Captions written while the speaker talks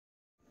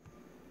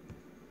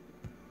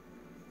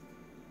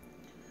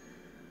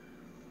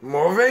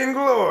More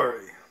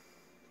VainGlory.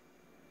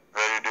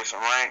 Ready to do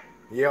some rank?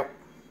 Yep.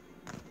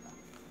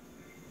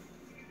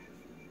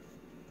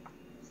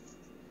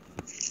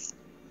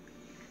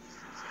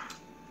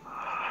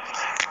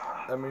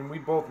 I mean, we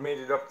both made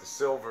it up to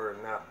silver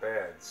and not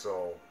bad,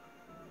 so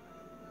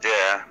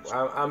Yeah.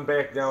 I'm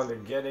back down to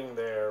getting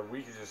there.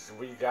 We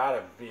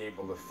gotta be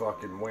able to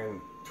fucking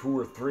win 2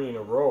 or 3 in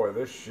a row of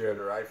this shit,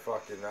 or I'm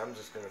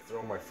just gonna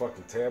throw my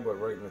fucking tablet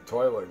right in the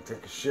toilet and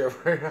take a shit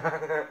right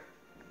on it.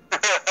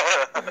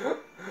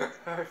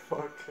 I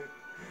fucking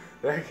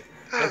that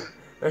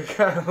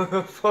got a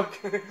little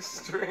fucking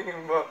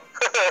extreme, but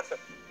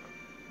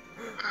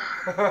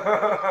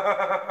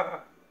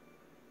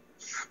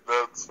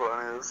That's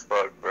funny as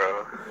fuck,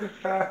 bro.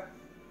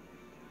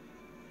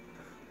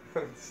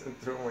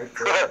 throw my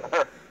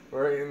tablet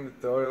right in the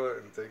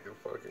toilet and take a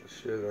fucking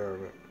shit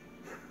on it.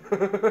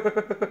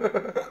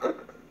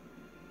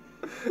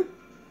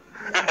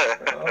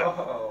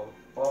 Oh,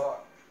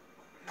 fuck.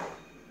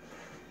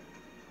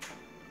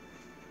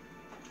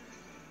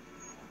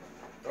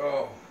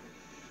 Oh.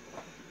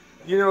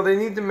 You know, they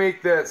need to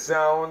make that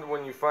sound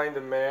when you find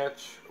a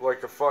match,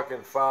 like a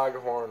fucking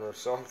foghorn or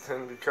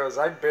something, because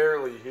I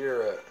barely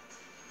hear it.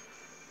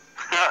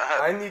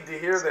 I need to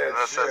hear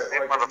that shit.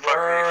 Like,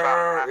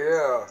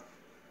 yeah.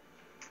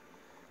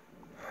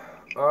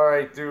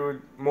 Alright,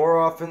 dude. More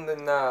often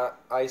than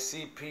not, I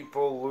see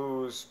people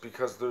lose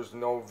because there's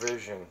no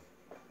vision.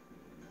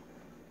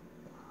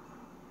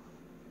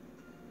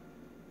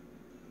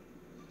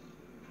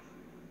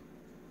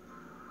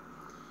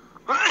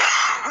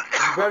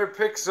 You better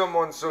pick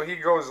someone so he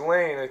goes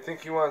lane. I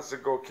think he wants to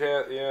go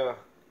cat, yeah.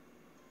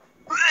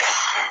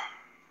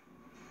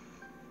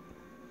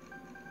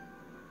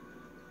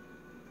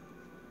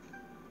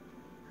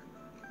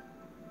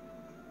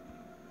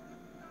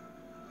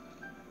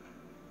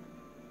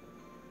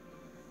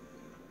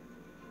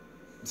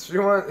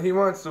 So he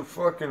wants to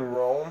fucking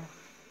roam?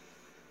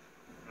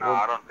 No,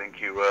 I don't think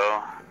he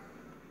will.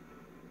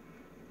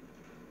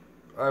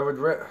 I would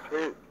Go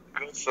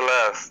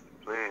Celeste,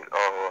 please.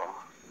 Oh, well.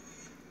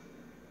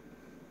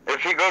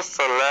 If he goes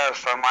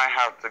Celeste, I might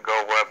have to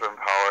go weapon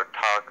power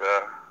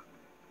Taka.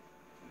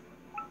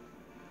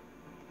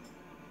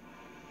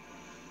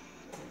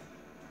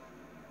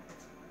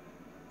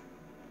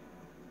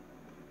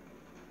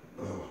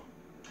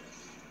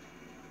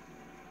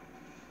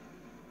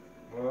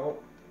 Well,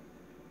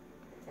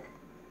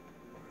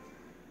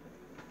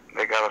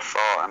 they got a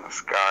salt in the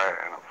sky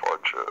and a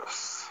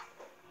fortress.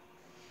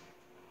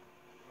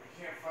 I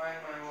can't find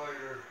my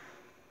lighter.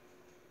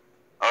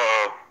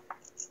 Uh-oh.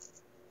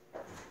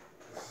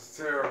 This is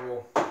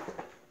terrible.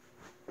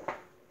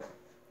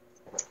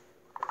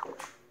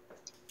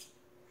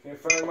 Can't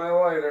find my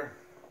lighter.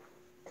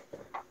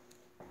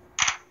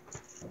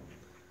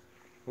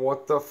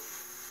 What the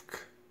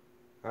fuck?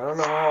 I don't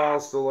know how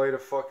else to light a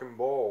fucking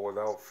bowl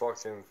without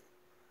fucking...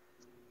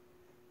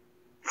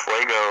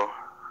 Fuego.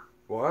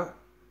 What?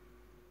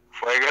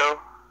 Fuego?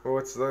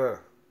 What's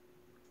that?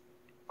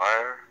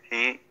 Fire?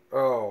 Heat?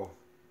 Oh.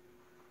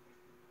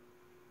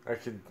 I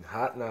could...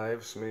 hot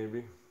knives,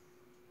 maybe.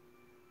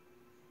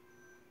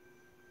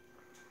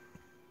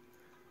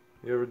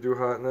 You ever do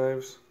hot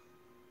knives?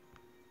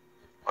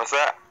 What's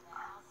that?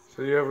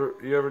 So you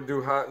ever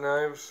do hot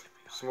knives?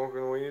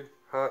 Smoking weed?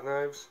 Hot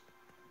knives?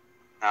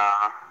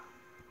 Nah.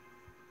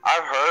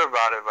 I've heard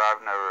about it, but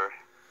I've never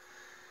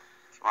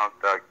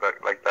smoked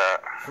like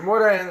that. From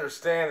what I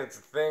understand, it's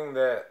a thing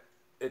that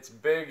it's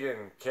big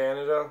in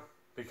Canada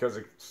because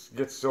it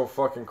gets so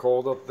fucking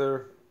cold up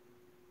there.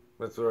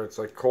 That's where it's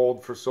like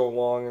cold for so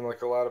long in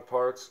like a lot of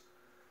parts.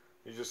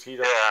 You just heat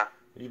up. Yeah.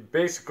 You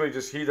basically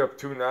just heat up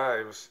 2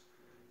 knives,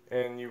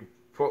 and you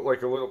put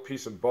like a little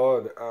piece of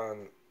bud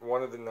on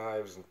one of the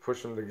knives and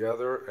push them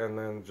together, and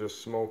then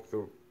just smoke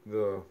the.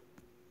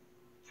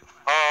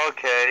 Oh,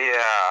 okay,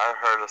 yeah, I've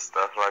heard of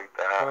stuff like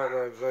that. Hot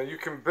knives. Now you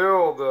can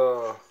build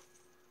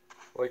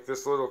like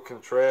this little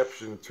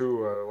contraption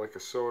too, like a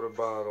soda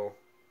bottle.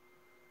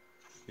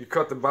 You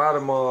cut the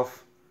bottom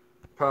off,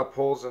 pop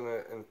holes in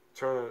it, and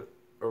turn it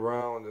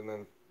around, and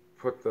then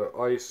put the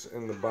ice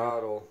in the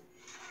bottle,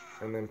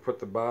 and then put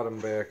the bottom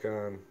back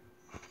on,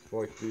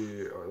 like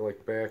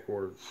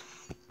backwards.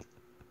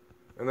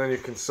 And then you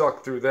can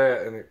suck through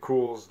that, and it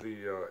cools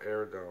the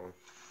air down,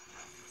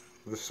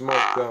 the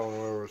smoke down,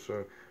 whatever.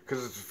 So,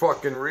 because it's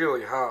fucking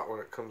really hot when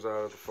it comes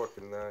out of the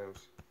fucking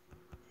knives.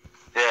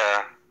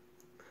 Yeah.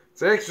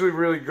 It's actually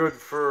really good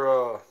for.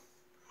 I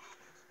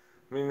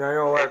mean, I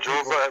know a lot of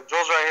people. Jules right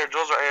here.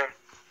 Jules right here.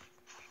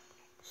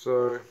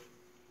 Sorry.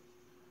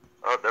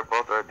 Oh, they're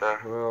both right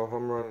there. Well,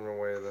 I'm running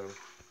away then.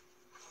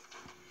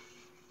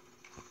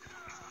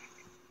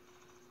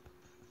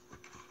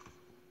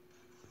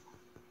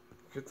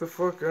 Get the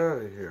fuck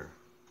out of here.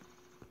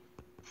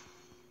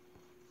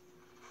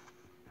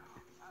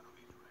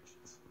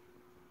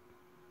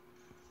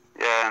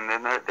 Yeah, and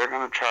then they're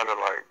gonna try to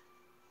like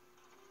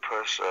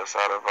push us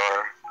out of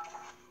our.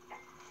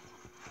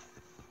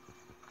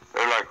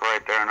 They're like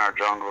right there in our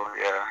jungle.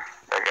 Yeah,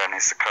 that guy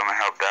needs to come and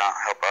help out.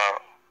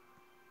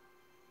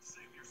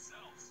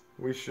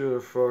 We should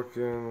have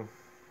fucking...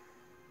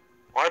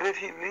 Why did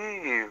he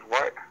leave?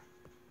 What?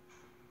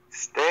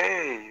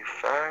 Stay, you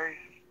fag.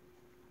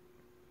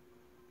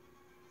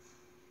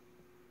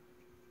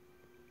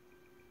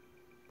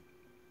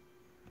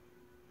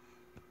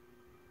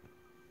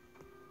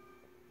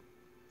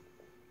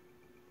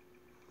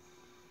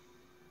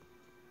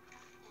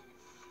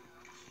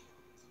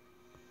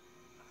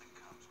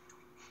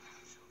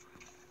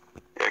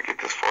 Yeah, get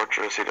this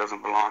fortress. He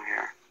doesn't belong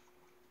here.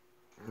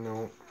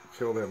 No,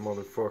 kill that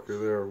motherfucker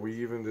there. We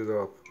evened it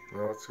up.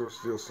 Now let's go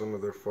steal some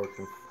of their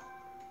fucking...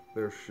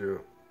 their shit.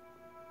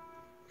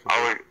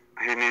 Oh,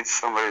 he needs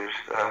somebody.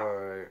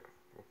 Alright.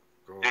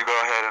 You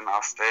go ahead and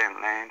I'll stay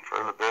in lane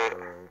for a bit.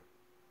 Alright.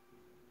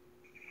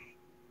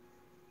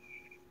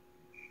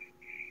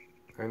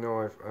 I know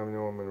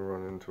I'm gonna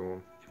run into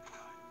him.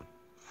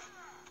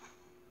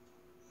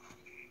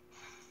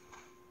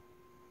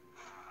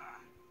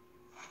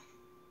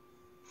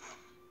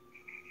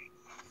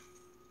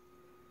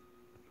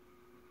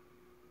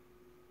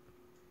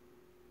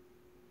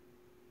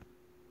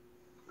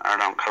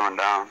 Alright, I'm coming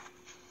down.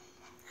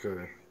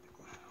 Okay.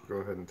 Go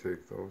ahead and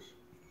take those.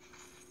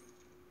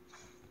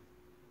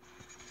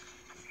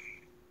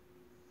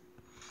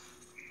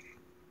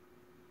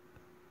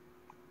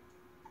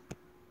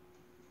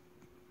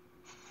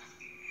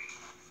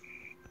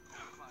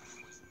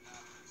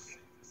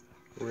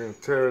 We're gonna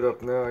tear it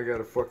up now. I got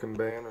a fucking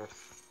banner.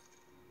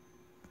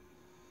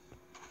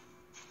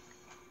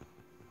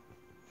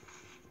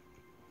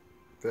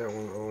 That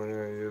one, oh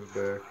yeah, he is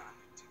back.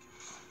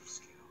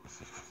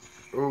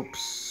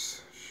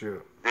 Oops.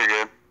 Shit. You're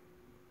good.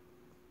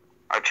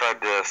 I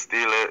tried to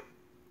steal it.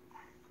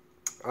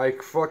 I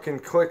fucking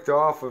clicked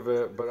off of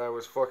it, but I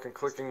was fucking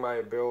clicking my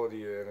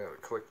ability and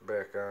it clicked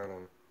back on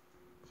him.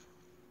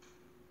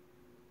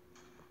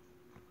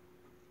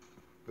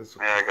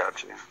 Yeah, I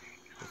got you.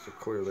 This will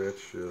clear that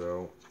shit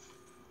out.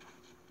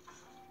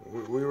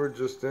 We were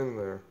just in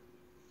there.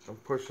 I'm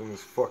pushing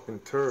this fucking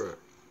turret.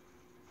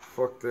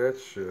 Fuck that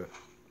shit.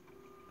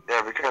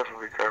 Yeah, be careful,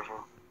 be careful.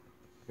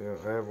 Yeah,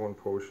 I have one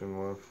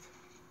potion left.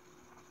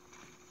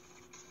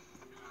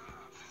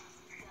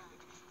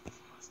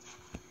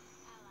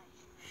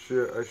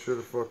 Shit, I should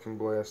have fucking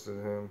blasted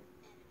him.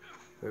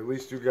 At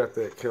least you got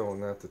that kill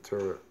and not the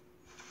turret.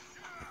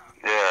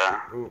 Yeah.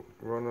 Ooh,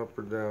 run up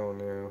or down,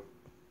 yeah.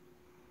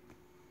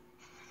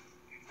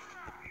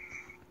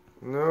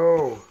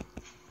 No!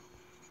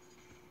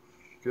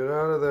 Get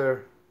out of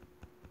there.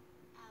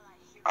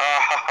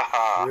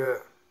 Ah, Yeah.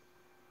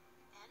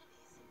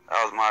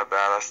 that was my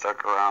bad. I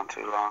stuck around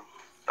too long.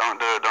 Don't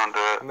do it, don't do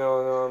it. No,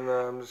 I'm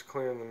not. I'm just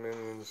clearing the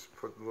minions.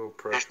 Put a little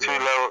pressure. He's too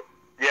on. low.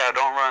 Yeah,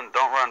 don't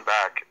run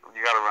back.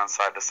 You gotta run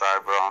side to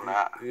side, bro, on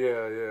that.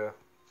 Yeah.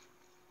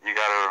 You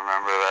gotta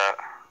remember that.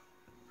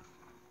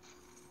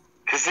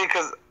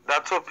 Cause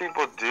that's what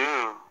people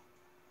do.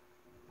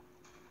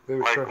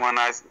 Like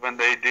when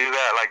they do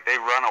that, like they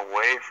run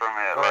away from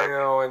it. I Like,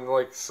 know, and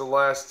like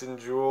Celeste and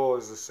Jewel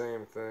is the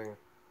same thing.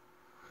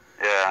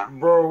 yeah.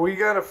 Bro, we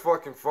gotta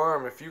fucking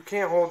farm. If you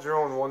can't hold your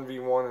own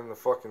 1v1 in the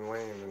fucking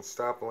lane, then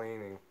stop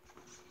laning.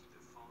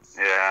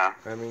 Yeah.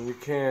 I mean, you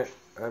can't.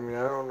 I mean,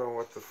 I don't know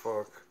what the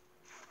fuck.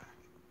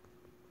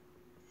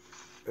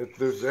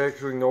 There's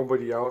actually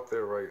nobody out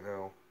there right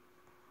now.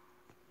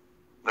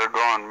 They're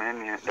going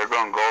minion. They're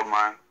going gold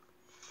mine.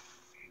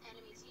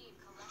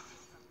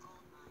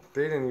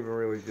 They didn't even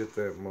really get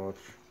that much.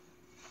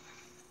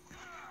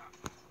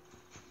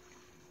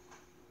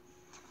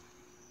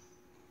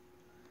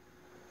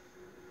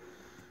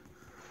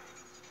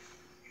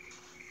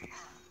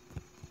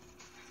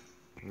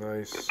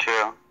 Nice. Good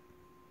kill.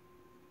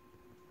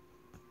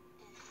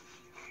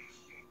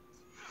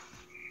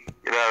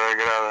 Get out of there,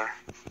 get out of there.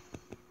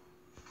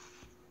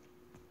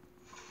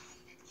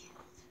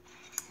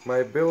 My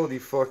ability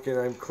fucking,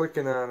 I'm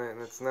clicking on it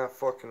and it's not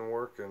fucking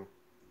working.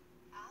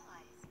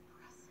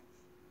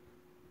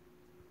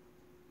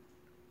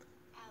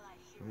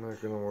 I'm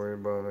not gonna worry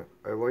about it.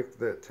 I liked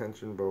that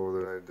tension bow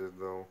that I did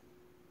though.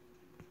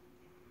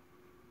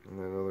 In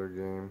that other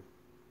game.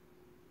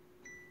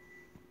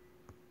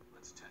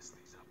 Let's test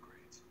these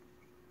upgrades.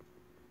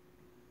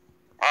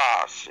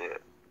 Ah,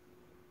 shit.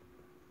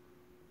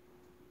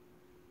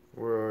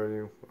 Where are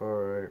you?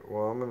 Alright,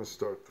 well I'm gonna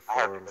start the I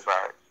have farms. to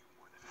back.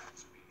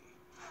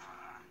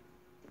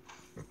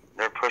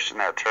 They're pushing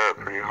that turret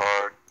pretty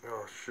hard.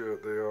 Oh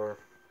shit, they are.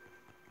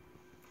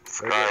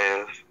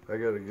 Sky is. I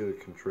gotta get a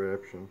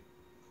contraption.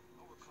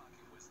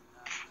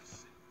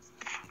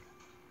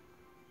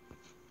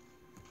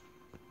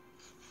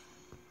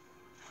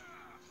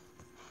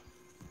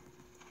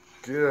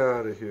 Get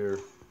out of here.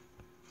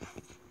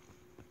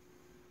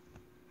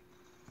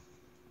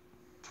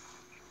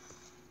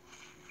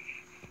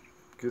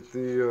 Get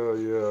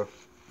the, yeah.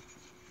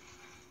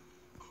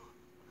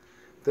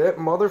 That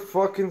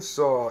motherfucking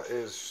saw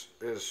is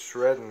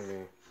shredding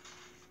me.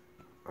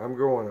 I'm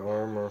going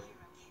armor.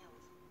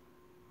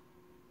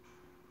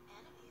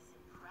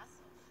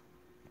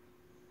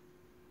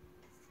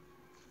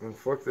 And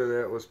fuck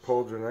that Atlas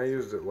Pauldron. I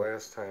used it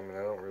last time and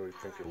I don't really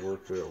think it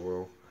worked that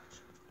well.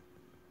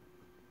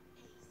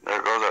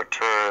 There goes our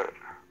turret.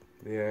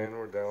 Yeah, and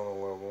we're down a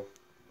level.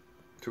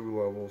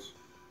 2 levels.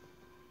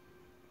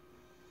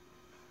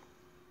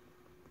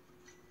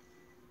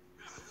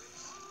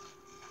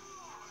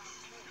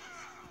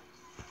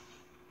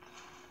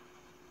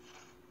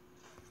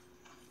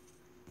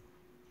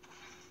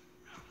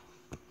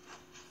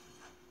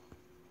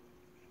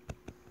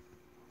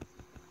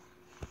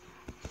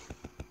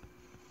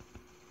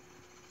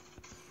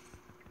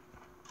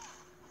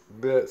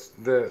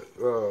 That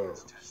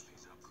Let's test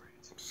these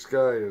upgrades.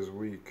 Sky is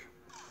weak.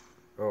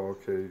 Oh,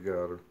 okay, you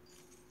got her.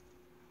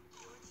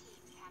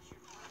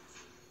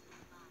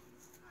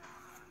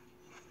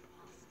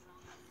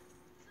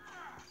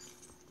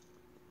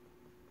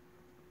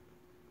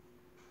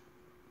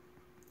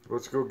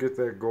 Let's go get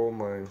that gold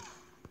mine.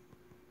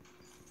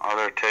 Oh,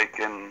 they're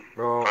taking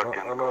Oh,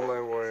 fucking I'm gold. on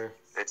my way.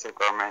 They took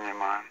our mini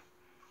mine.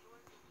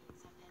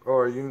 Oh,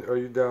 are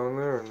you down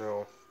there or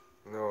no?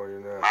 No, you're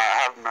not. I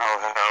have no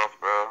health,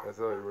 bro. I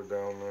thought you were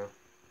down there.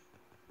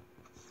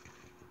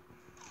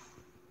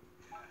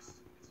 Yes,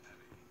 it's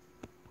heavy.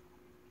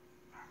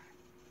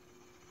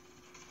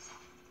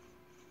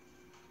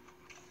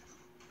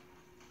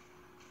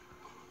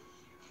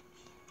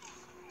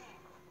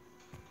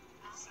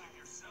 Save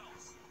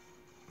yourselves.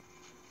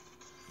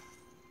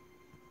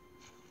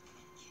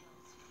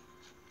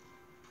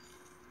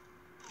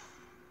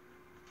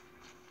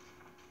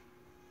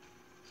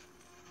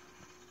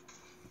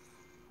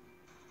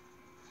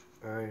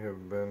 I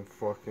have been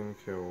fucking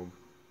killed.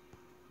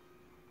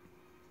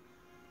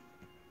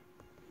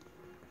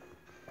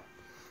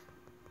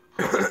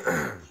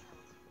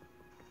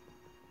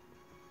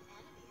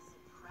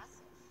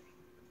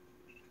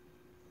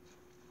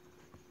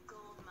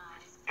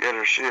 Get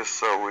her, she is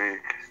so weak.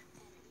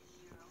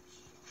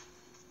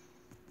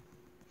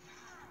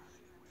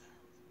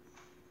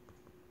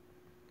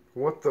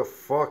 What the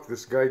fuck?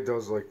 This guy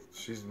does like,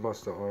 she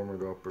must have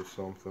armored up or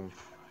something.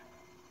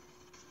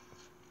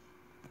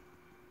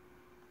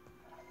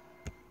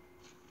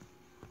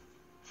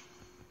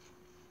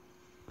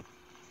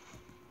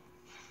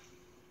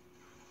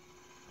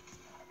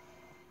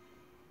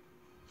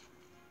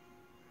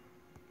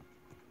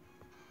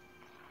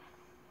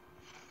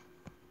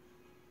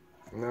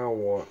 Now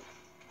what?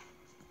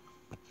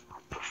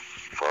 What the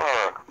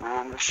fuck,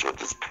 man? This shit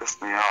just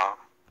pissed me off.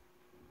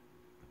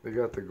 They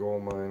got the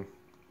gold mine.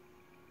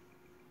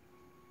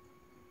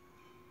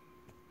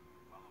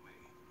 Follow me.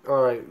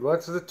 Alright,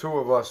 let's the 2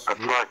 of us. It's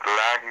like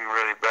lagging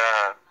really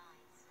bad.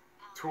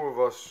 2 of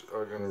us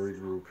are gonna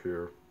regroup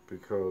here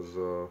because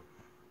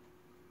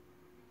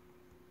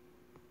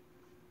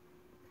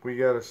we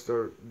gotta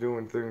start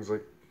doing things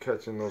like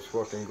catching those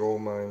fucking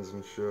gold mines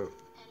and shit.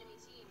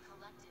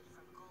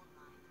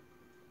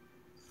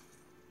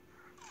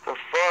 The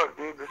fuck,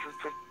 dude? This is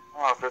pissing me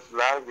off. It's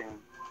lagging.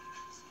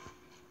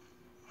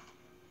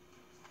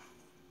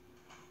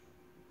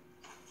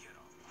 Get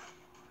off my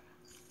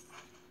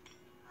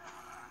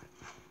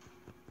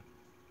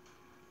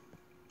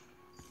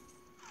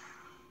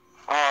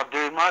lawn. Oh,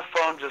 dude, my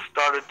phone just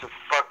started to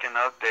fucking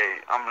update.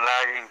 I'm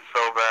lagging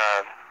so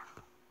bad.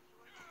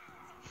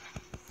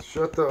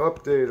 Shut the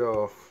update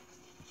off.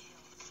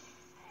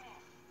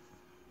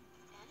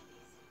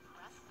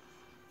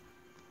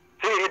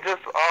 See, it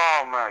just,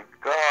 oh my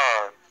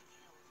god.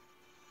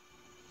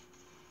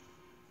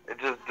 It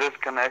just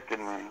disconnected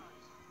me.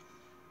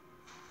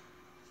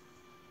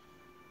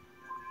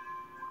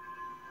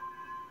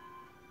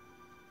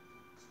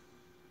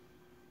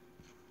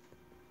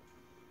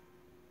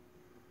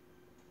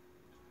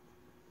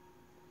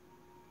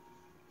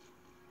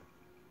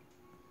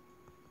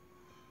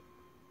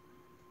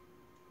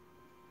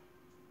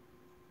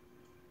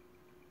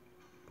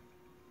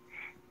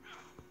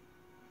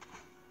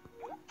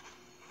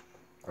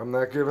 I'm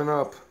not giving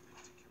up.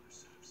 Particular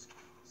set of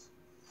skills.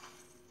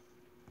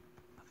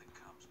 Nothing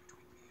comes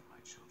between me and my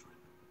children.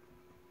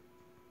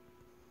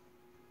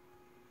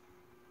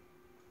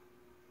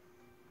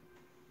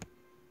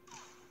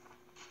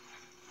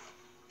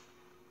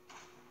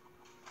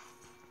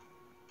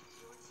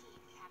 Your team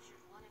captured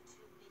 1 of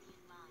 2 minion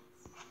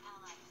mines.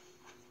 Allied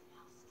defense is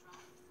now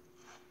strong.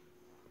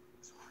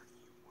 It's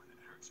hurting you more than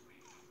it hurts me.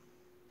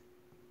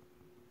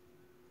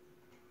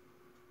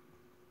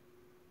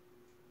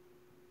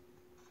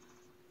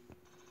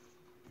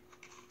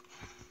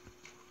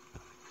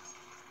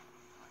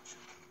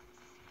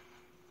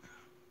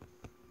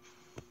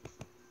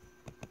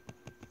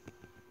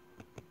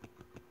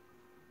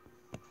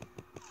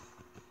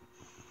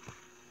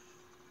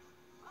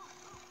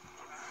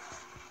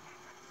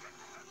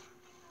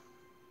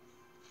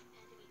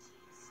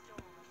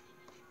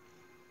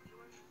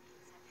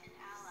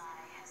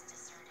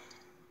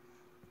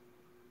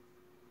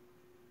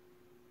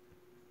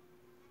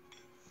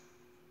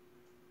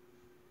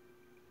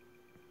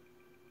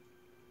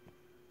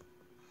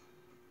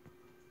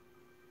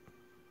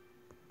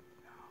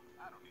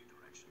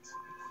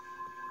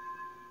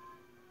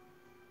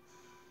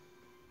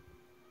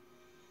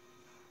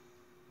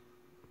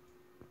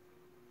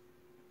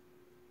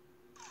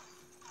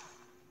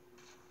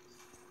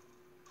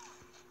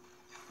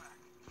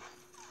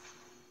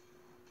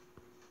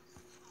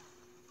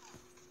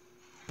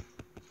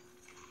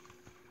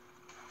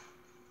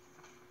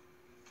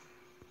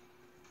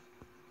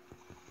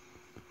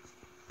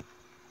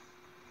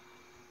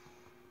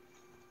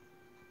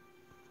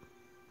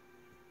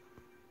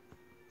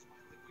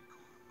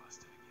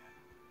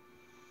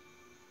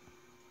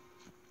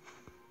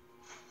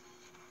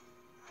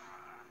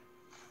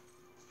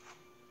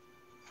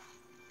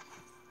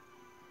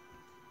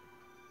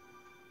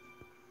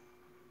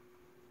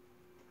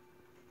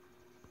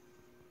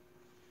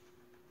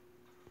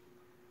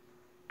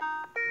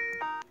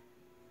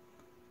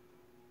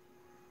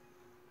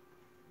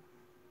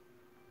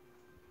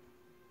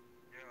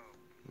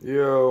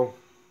 Yo,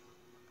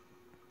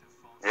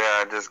 Yeah,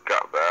 I just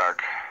got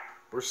back.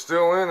 we're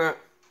still in it.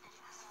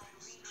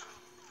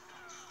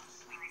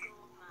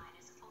 Gold mine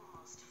is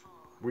almost full.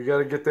 We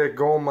gotta get that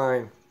gold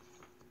mine.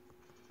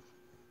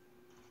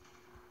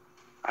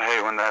 I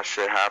hate when that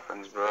shit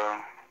happens, bro.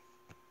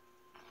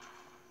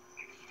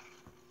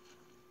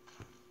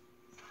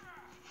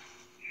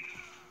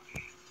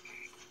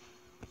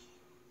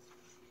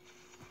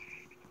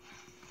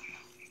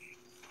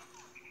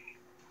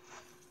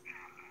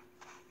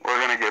 We're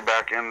gonna get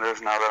back in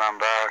this now that I'm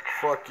back.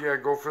 Fuck yeah,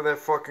 go for that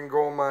fucking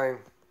gold mine.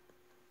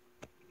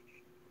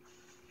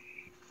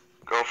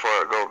 Go for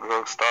it.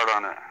 Go start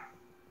on it.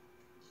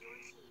 Your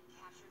team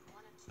captured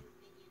one of 2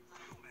 minion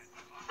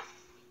mines.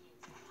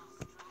 Minions are now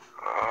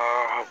stronger.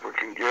 Oh, hope we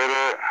can get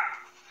it.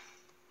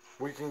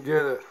 We can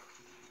get it.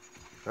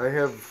 I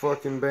have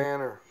fucking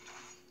banner.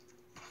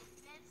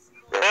 Immense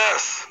gold.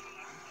 Yes!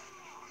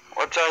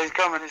 Watch out, he's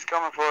coming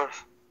for us.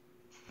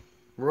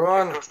 Take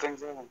Run. those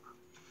things in.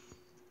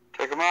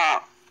 Take them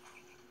out.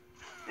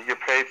 You get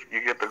paid,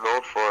 you get the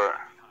gold for it.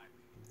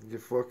 You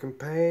fucking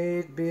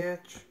paid,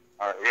 bitch.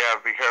 Alright, yeah,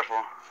 be careful.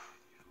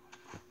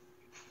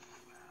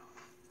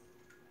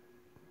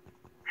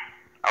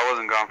 I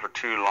wasn't gone for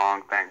too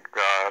long, thank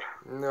God.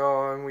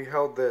 No, and we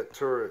held that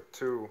turret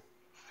too.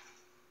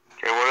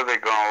 Okay, what are they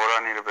going? What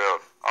do I need to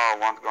build? Oh,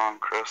 one's going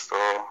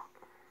crystal.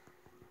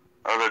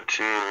 Other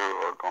two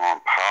are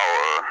going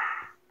power.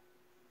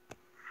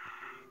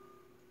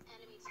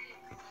 Enemy team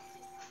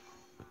collecting from gold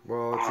mine.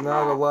 Well, it's Oh,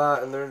 not no. a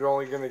lot, and they're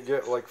only gonna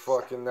get like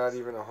fucking not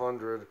even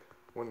 100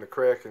 when the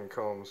Kraken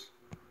comes.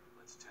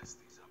 Let's test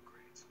these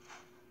upgrades.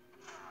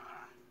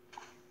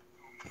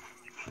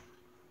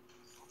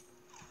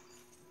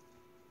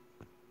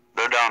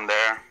 They're down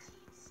there. Team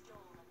stole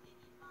a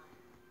minion mine.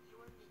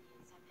 Your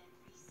minions have been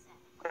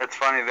reset. It's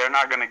funny, they're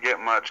not gonna get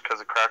much because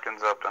the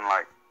Kraken's up in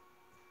like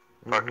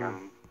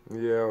fucking.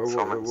 Yeah, it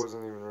Someone's-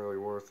 wasn't even really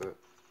worth it.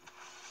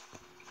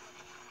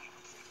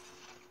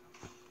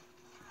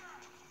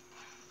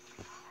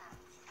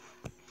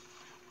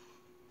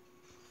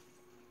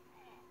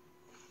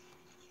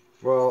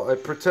 Well, I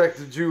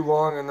protected you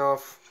long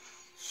enough.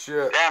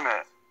 Shit. Damn it.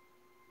 Allied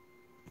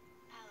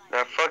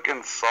That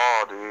fucking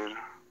saw, dude. enemy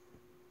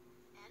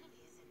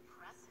is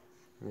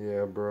impressive.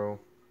 Yeah, bro.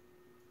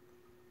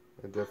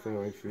 I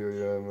definitely feel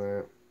you on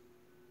that.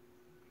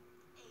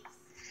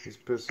 Ace. He's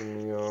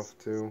pissing me off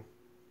too.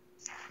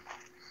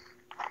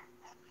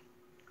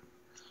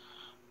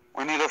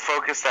 We need to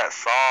focus that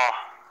saw.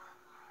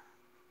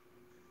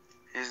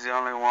 He's the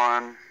only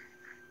one.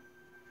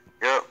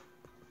 Yep.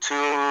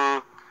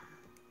 2.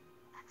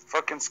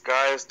 Fucking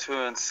Skies 2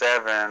 and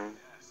 7.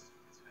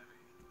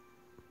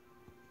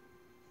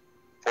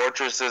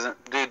 Fortress isn't.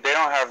 Dude, they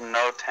don't have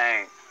no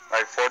tank.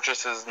 Like,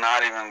 Fortress is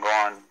not even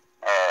going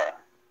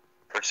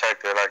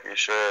protected like it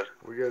should.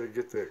 We gotta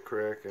get that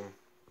Kraken. Your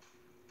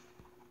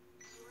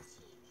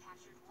team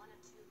captured one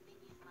of 2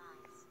 minion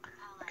mines.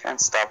 Allied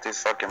Can't stop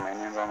these fucking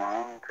minions on my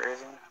own.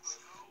 Crazy.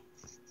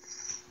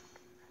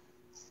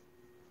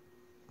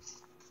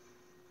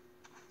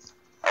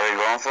 Are they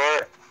going for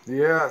it?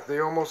 Yeah, they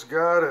almost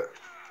got it.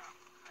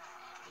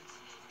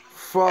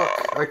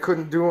 Fuck, I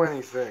couldn't do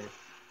anything.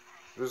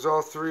 There's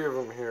all 3 of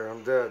them here.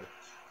 I'm dead.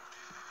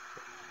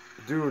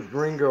 Dude,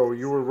 Ringo,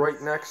 you were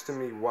right next to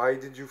me. Why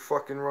did you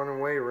fucking run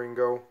away,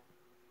 Ringo?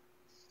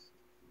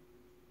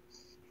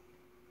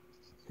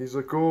 He's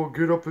like, oh,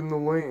 get up in the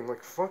lane.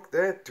 Like, fuck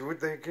that, dude.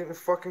 They're getting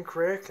fucking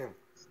Kraken.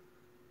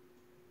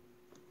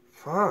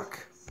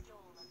 Fuck.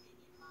 stole a minion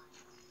mine.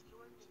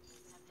 Your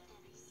minions have been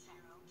reset.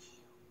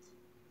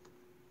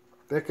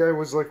 Killed. That guy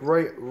was like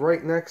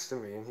right next to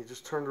me, and he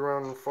just turned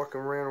around and fucking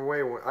ran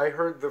away. When I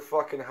heard the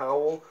fucking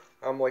howl,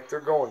 I'm like, they're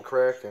going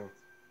Kraken.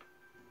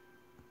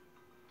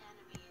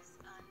 Enemy is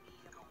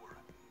unbeatable.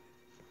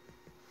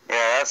 Yeah,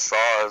 that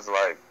saw is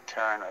like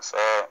tearing us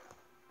up.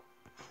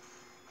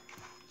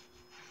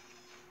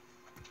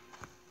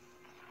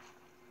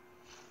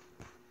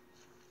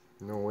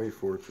 No way,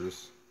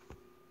 Fortress.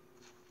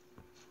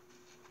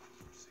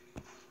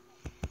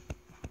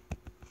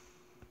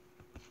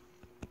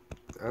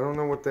 I don't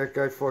know what that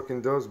guy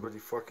fucking does, but he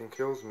fucking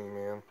kills me, man.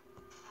 Allied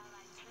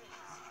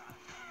turrets.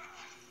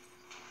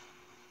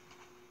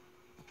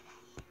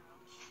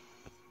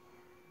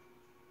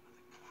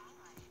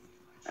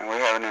 And we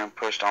haven't even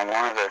pushed on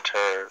one of their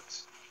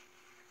turrets.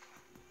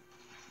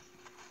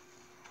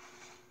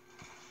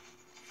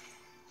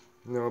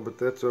 No, but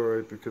that's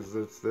alright because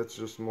that's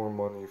just more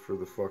money for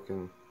the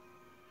fucking...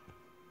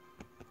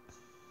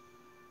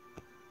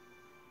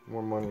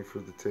 More money for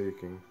the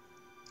taking.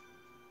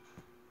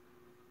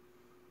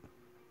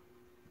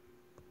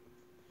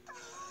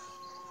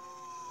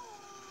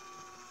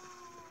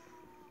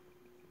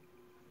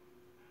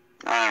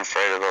 I ain't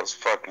afraid of those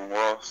fucking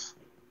wolves.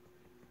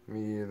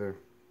 Me either.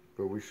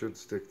 But we should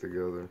stick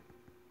together.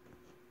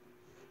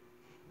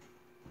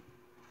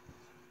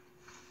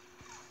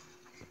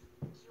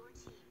 Your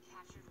team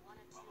captured one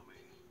of 2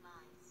 minion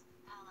mines.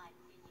 Allied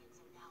minions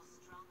are now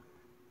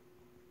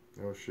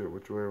stronger. Oh shit,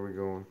 which way are we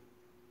going?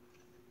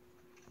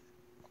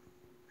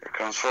 Here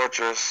comes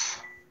Fortress.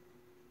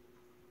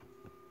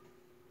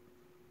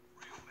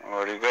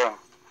 Where'd he go?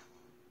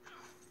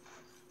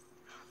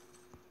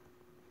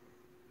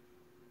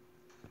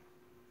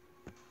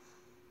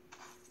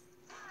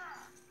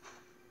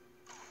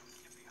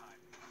 Get behind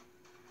me.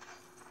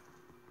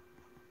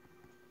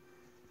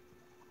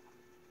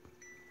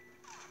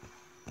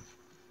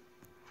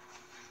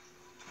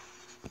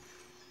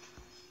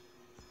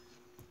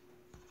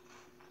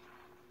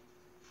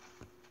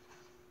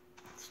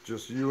 It's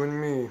just you and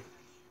me.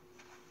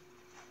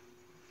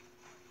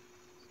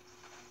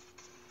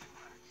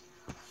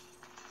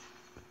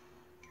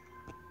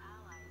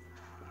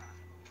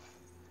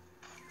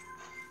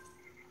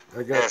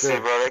 I got Yeah, see,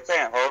 that. bro, they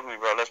can't hold me,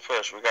 bro. Let's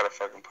push. We gotta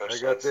fucking push.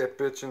 I got this. that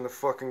bitch in the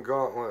fucking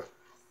gauntlet.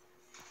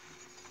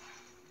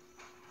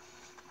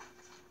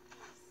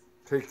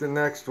 Take the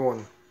next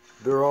one.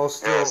 They're all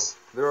still. Yes.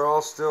 They're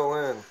all still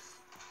in.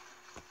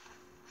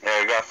 Yeah,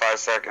 we got 5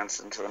 seconds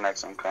until the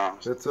next one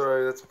comes. That's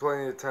alright. That's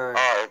plenty of time.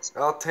 Oh, it's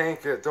I'll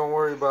tank it. Don't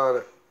worry about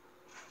it.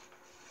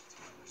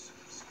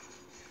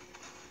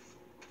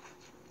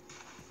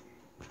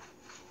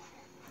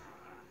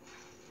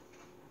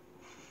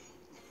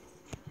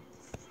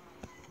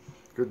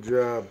 Good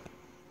job.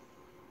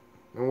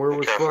 And where Be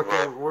was careful,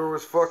 fucking bro. where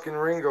was fucking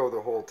Ringo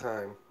the whole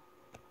time?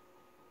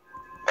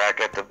 back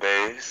at the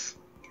base.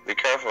 Be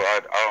careful.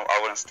 I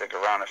wouldn't stick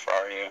around if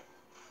I were you.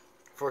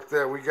 Fuck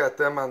that. We got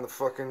them on the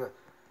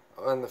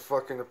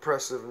fucking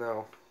oppressive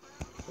now.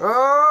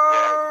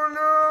 Oh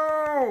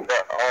no!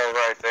 They're all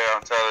right there.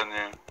 I'm telling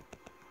you.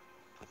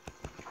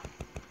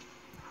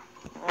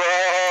 Bro.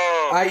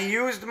 I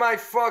used my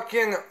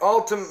fucking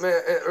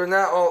ultimate, or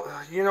not,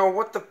 you know,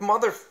 what the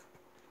mother...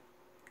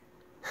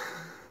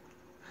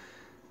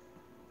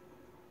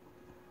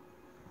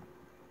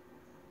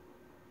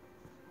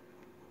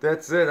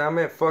 That's it, I'm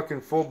at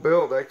fucking full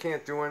build. I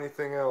can't do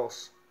anything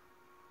else.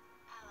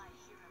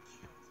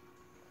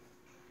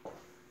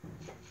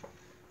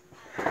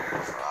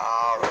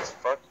 Oh, those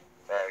fucking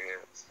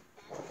faggots.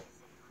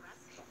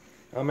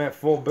 I'm at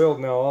full build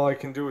now. All I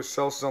can do is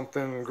sell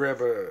something and grab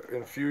a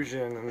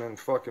infusion and then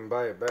fucking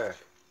buy it back.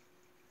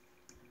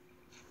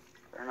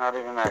 They're not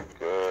even that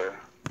good.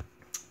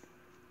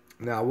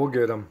 Nah, we'll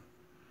get them.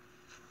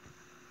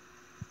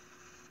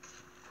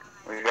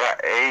 We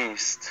got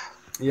aced.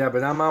 Yeah,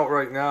 but I'm out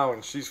right now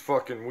and she's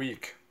fucking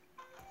weak.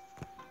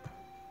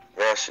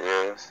 Yeah, she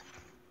is.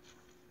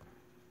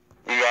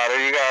 You got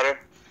her, you got her.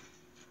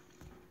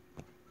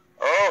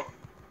 Oh!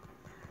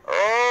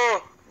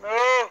 Oh!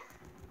 No!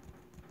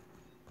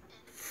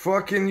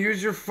 Fucking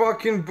use your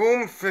fucking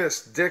boom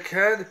fist,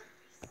 dickhead.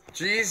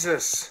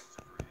 Jesus.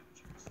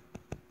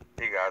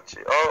 He got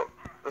you. Oh!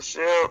 The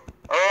shield!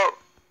 Oh!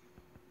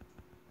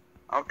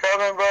 I'm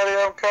coming, buddy,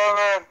 I'm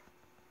coming!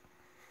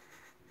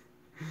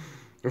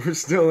 We're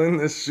still in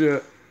this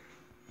shit.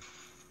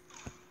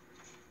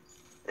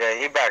 Yeah,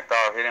 he backed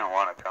off. He didn't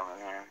want to come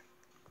in here.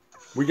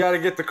 We gotta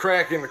get the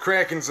Kraken. The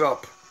Kraken's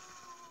up.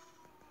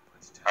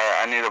 Alright,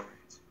 I need to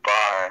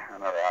buy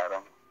another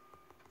item.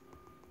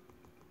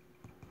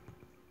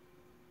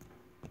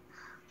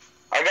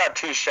 I got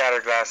 2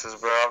 shattered glasses,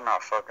 bro. I'm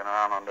not fucking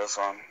around on this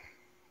one.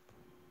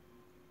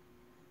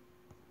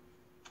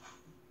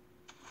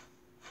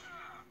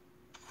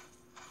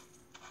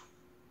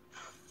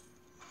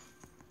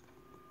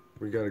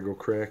 We gotta go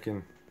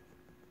Kraken.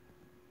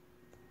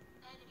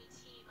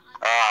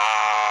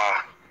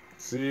 Ah!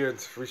 See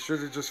it? We should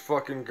have just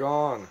fucking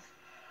gone.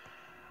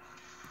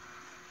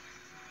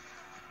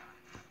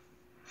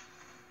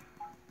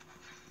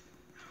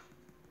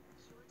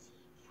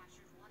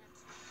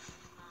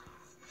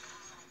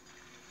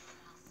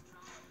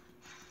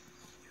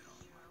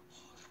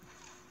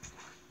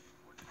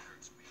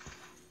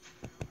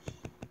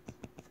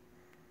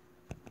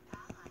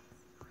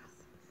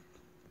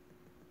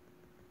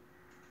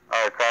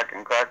 Alright,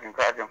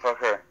 Kraken, fuck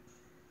her.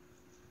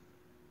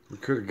 We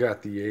could have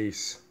got the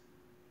ace.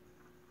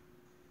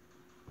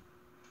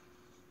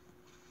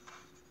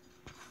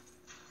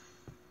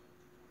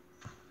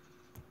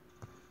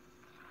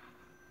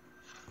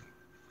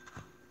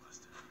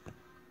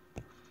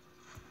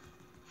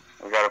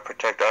 We gotta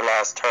protect our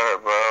last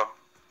turret, bro.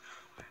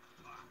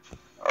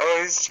 Oh,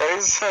 he's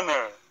chasing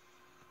her.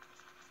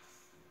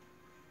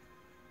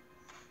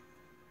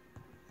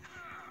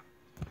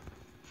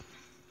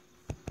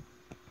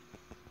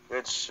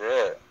 Good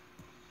shit.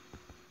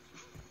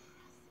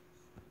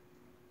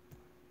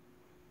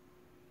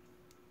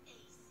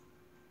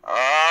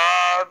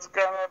 Oh, it's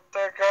gonna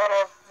take out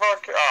a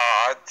fucking...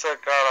 Oh, I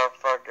took out a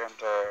fucking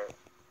turret.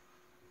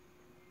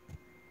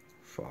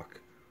 Fuck.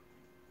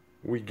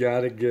 We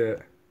gotta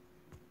get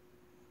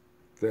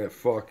that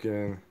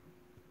fucking...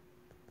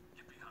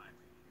 Get behind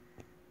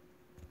me.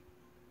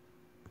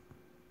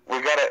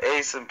 We gotta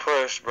ace and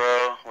push,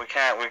 bro. We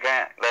can't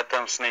let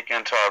them sneak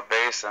into our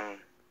base and...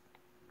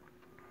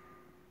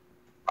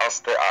 I'll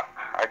stay.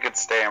 I could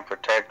stay and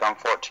protect. I'm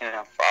 14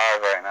 and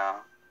 5 right now.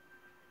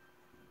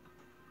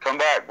 Come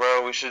back,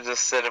 bro. We should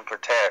just sit and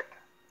protect.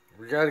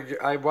 We gotta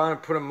get... I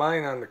want to put a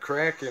mine on the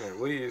Kraken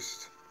at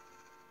least.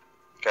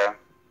 Okay.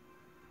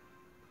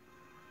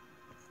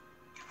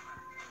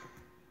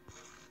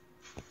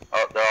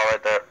 Oh, they're all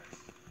right there.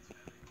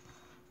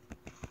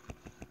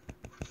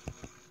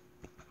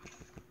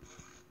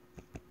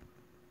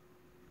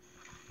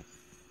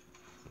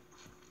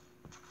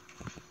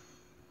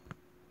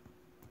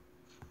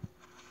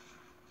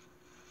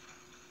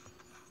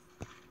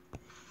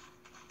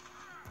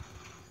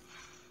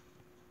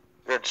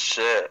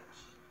 shit.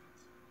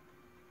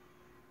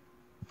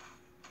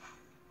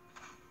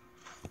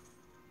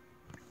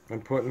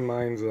 I'm putting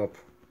mines up.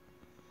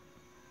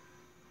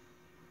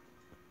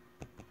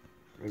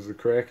 Is the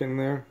crack in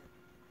there?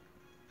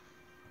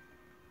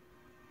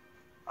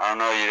 I don't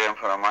know, you didn't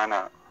put a mine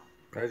up.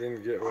 I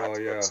didn't get, well,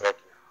 yeah.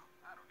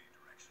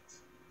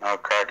 No,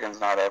 Kraken's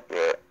not up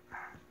yet.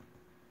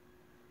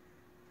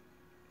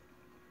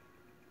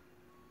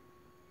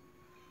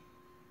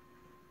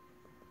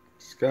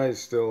 This guy's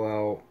still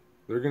out.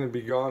 They're gonna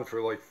be gone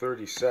for like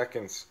 30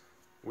 seconds.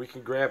 We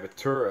can grab a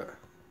turret.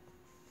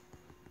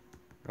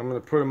 I'm gonna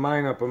put a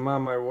mine up. I'm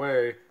on my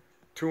way.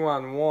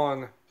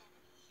 2-on-1.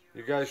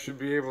 You guys should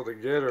be able to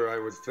get her, I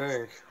would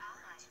think.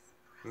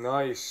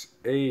 Nice.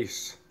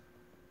 Ace.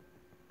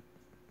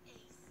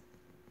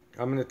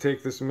 I'm gonna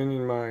take this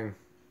minion mine.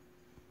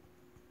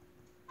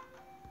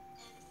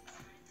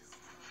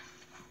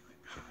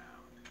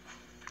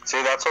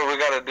 See, that's what we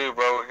gotta do,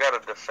 bro. We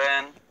gotta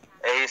defend,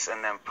 ace,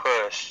 and then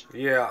push.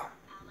 Yeah,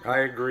 I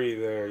agree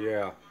there,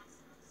 yeah.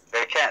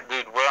 They can't,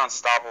 dude, we're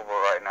unstoppable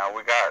right now.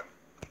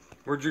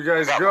 Where'd you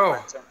guys we got go?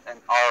 momentum in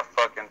our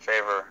fucking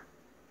favor.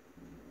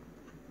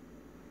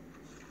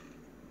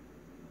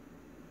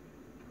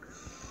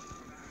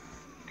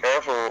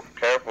 Careful,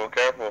 careful,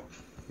 careful.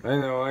 I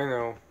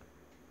know.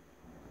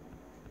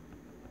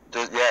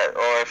 Just, yeah,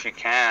 or if you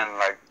can,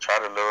 like, try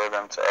to lure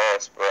them to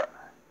us, but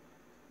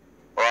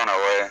we're on our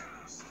way.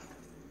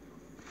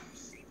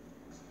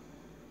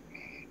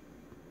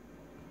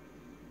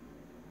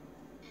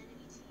 Enemy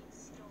team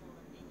stole a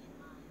minion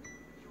mine.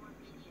 Your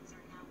minions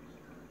are now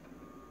weaker.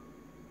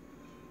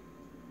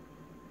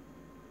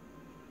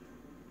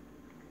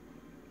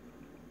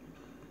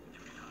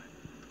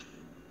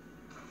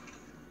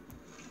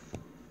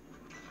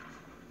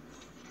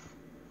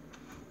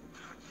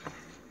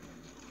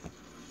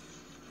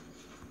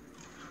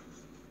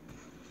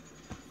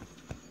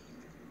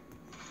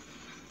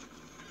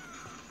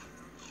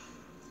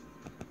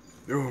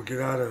 Oh,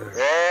 get out of there.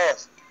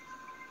 Yes!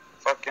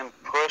 Fucking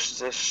push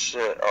this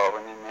shit. Oh,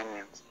 we need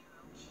minions.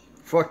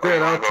 Fuck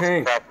that, I'll Go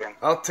tank. Kraken.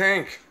 I'll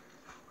tank.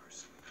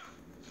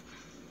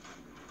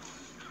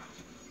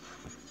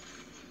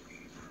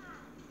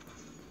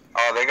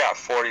 Oh, they got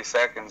 40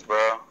 seconds,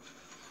 bro.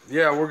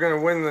 Yeah, we're gonna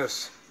win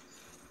this.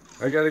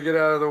 I gotta get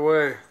out of the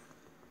way.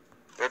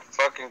 Good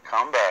fucking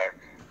comeback.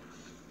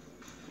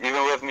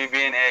 Even with me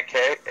being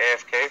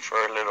AFK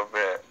for a little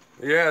bit.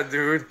 Yeah,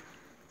 dude.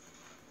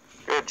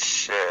 Good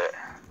shit.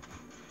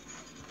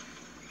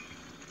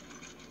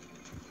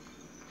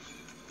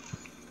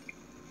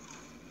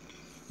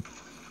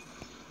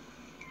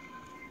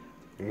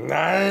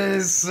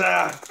 Nice.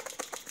 Yeah.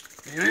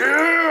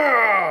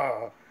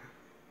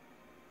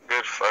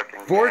 Good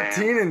fucking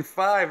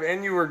 14-5,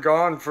 and you were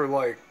gone for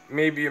like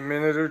maybe a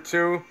minute or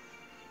two.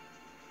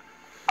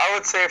 I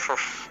would say for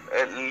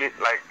at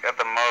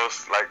the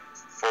most like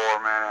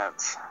 4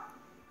 minutes.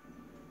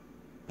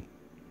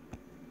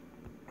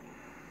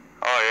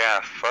 Oh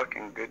yeah,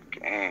 fucking good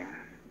game.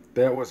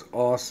 That was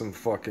awesome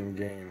fucking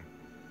game.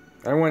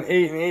 I went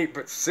 8-8,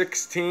 but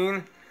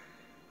 16,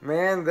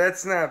 man,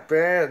 that's not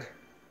bad.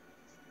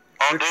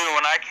 Oh dude,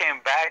 when I came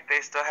back,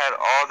 they still had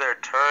all their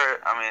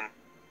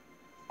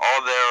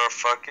all their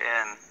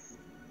fucking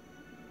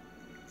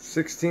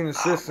 16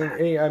 assists and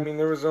 8. I mean,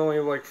 there was only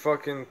like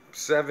fucking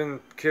 7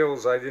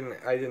 kills I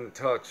didn't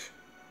touch.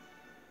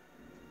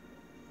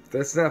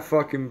 That's not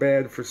fucking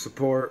bad for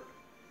support.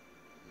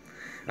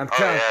 I'm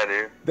telling yeah,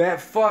 dude.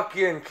 that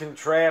fucking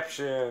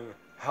contraption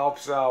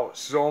helps out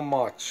so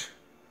much.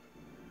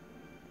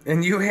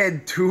 And you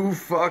had 2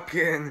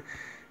 fucking.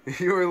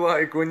 You were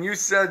like, when you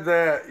said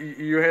that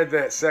you had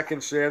that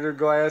second shattered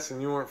glass and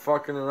you weren't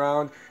fucking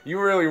around, you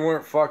really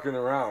weren't fucking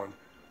around.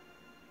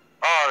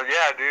 Oh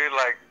yeah, dude.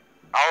 Like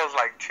I was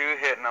like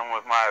 2-hitting them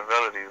with my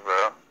abilities,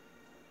 bro.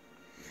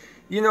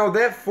 You know,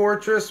 that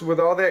fortress with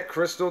all that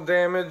crystal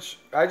damage,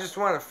 I just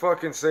want to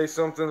fucking say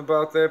something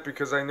about that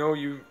because I know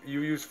you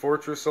use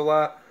fortress a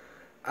lot.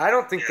 I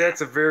don't think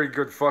that's a very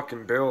good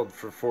fucking build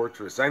for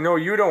fortress. I know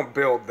you don't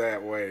build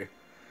that way.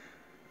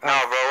 No,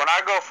 bro. When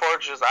I go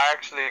fortress, I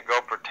actually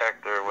go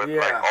protector with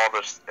like all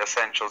the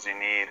essentials you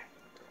need.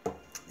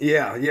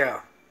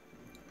 Yeah.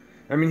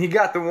 I mean, he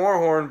got the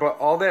Warhorn, but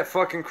all that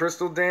fucking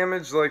crystal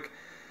damage, like,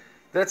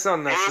 that's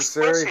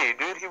unnecessary. He was squishy,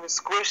 dude. He was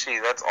squishy.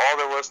 That's all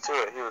there was to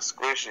it. He was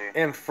squishy.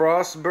 And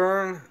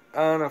Frostburn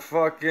on a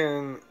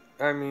fucking,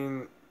 I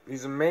mean,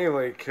 he's a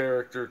melee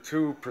character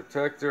too,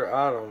 protector,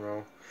 I don't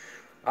know.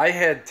 I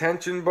had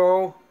Tension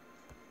Bow,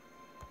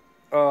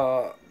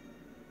 for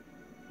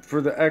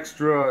the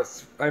extra,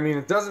 I mean,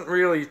 it doesn't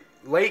really,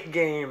 late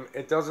game,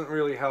 it doesn't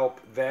really help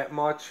that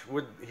much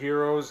with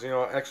heroes, you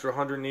know, extra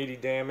 180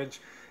 damage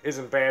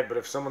isn't bad, but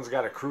if someone's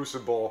got a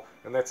Crucible,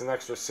 and that's an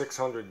extra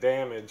 600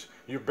 damage,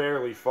 you're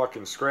barely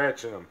fucking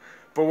scratching them.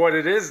 But what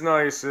it is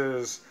nice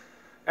is,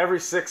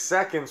 every 6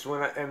 seconds,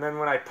 and then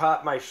when I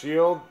pop my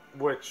shield,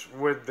 which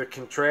with the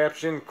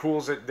contraption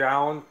cools it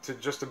down to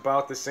just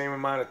about the same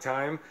amount of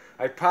time,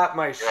 I pop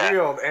my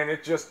shield and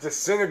it just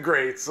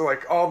disintegrates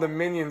like all the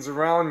minions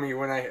around me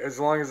as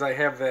long as I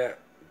have that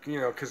you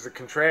know, because the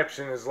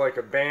contraption is like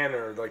a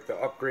banner, like the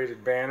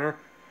upgraded banner.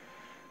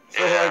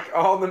 So, Yeah. like,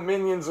 all the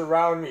minions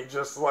around me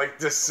just, like,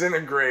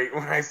 disintegrate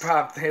when I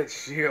pop that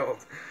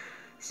shield.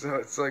 So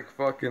it's, like,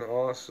 fucking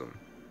awesome.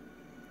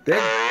 Oh,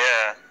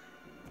 yeah.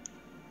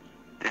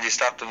 Did you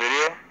stop the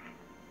video?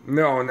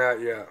 No,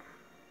 not yet.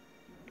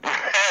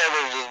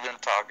 They've just been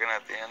talking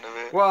at the end of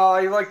it. Well,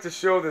 I like to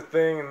show the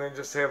thing and then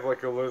just have,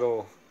 like, a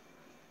little...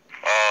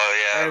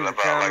 Oh, yeah, And the about,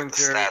 like, the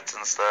commentary. stats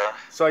and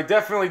stuff. So I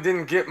definitely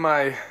didn't get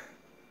my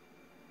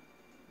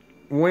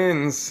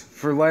wins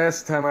for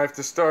last time. I have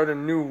to start a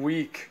new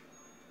week.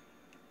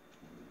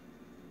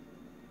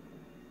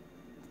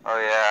 Oh,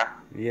 yeah.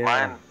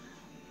 Yeah.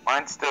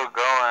 Mine's still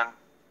going.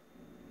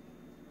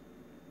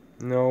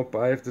 Nope,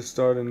 I have to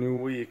start a new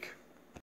week.